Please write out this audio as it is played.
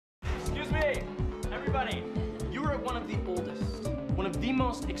everybody. You are at one of the oldest, one of the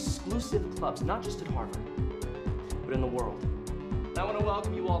most exclusive clubs, not just at Harvard, but in the world. And I want to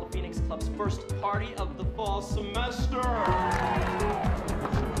welcome you all to Phoenix Club's first party of the fall semester.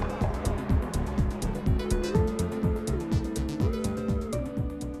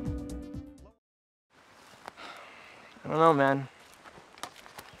 I don't know, man. It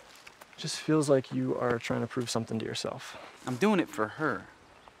just feels like you are trying to prove something to yourself. I'm doing it for her.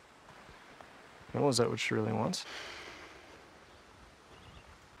 Well, is that what she really wants?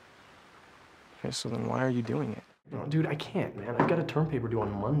 Okay, so then why are you doing it? No, dude, I can't, man. I've got a term paper due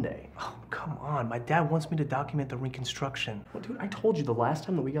on Monday. Oh, come on. My dad wants me to document the reconstruction. Well, dude, I told you the last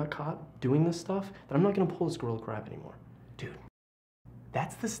time that we got caught doing this stuff that I'm not gonna pull this gorilla crap anymore. Dude,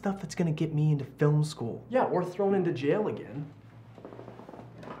 that's the stuff that's gonna get me into film school. Yeah, or thrown into jail again.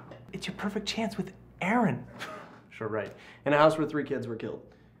 It's your perfect chance with Aaron. Sure, right. In a house where 3 kids were killed.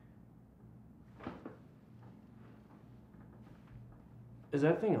 Is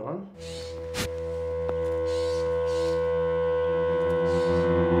that thing on?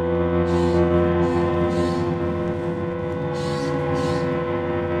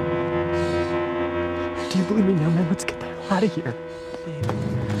 Do you believe me now, man? Let's get the hell out of here.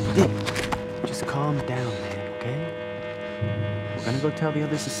 Dave, just calm down, man, okay? We're gonna go tell the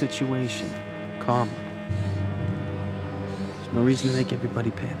others the situation. Calm. There's no reason to make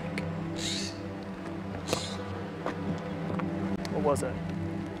everybody panic. What was that?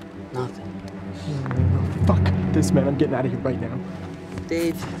 Nothing. Oh, fuck this, man. I'm getting out of here right now.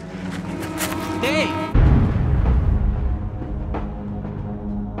 Dave. Dave!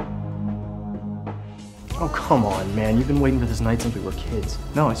 Oh, come on, man. You've been waiting for this night since we were kids.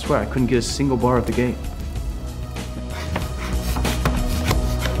 No, I swear, I couldn't get a single bar at the gate.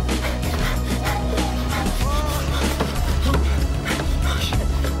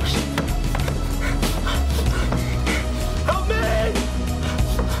 Help me!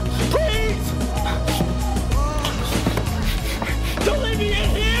 Please! Don't leave me in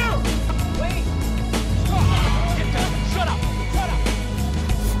here! Wait! Get down! Shut up! Shut up!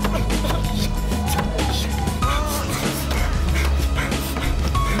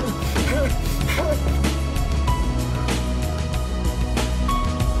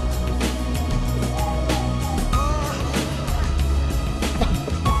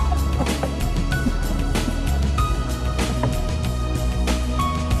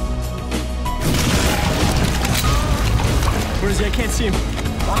 Where is he? I can't see him.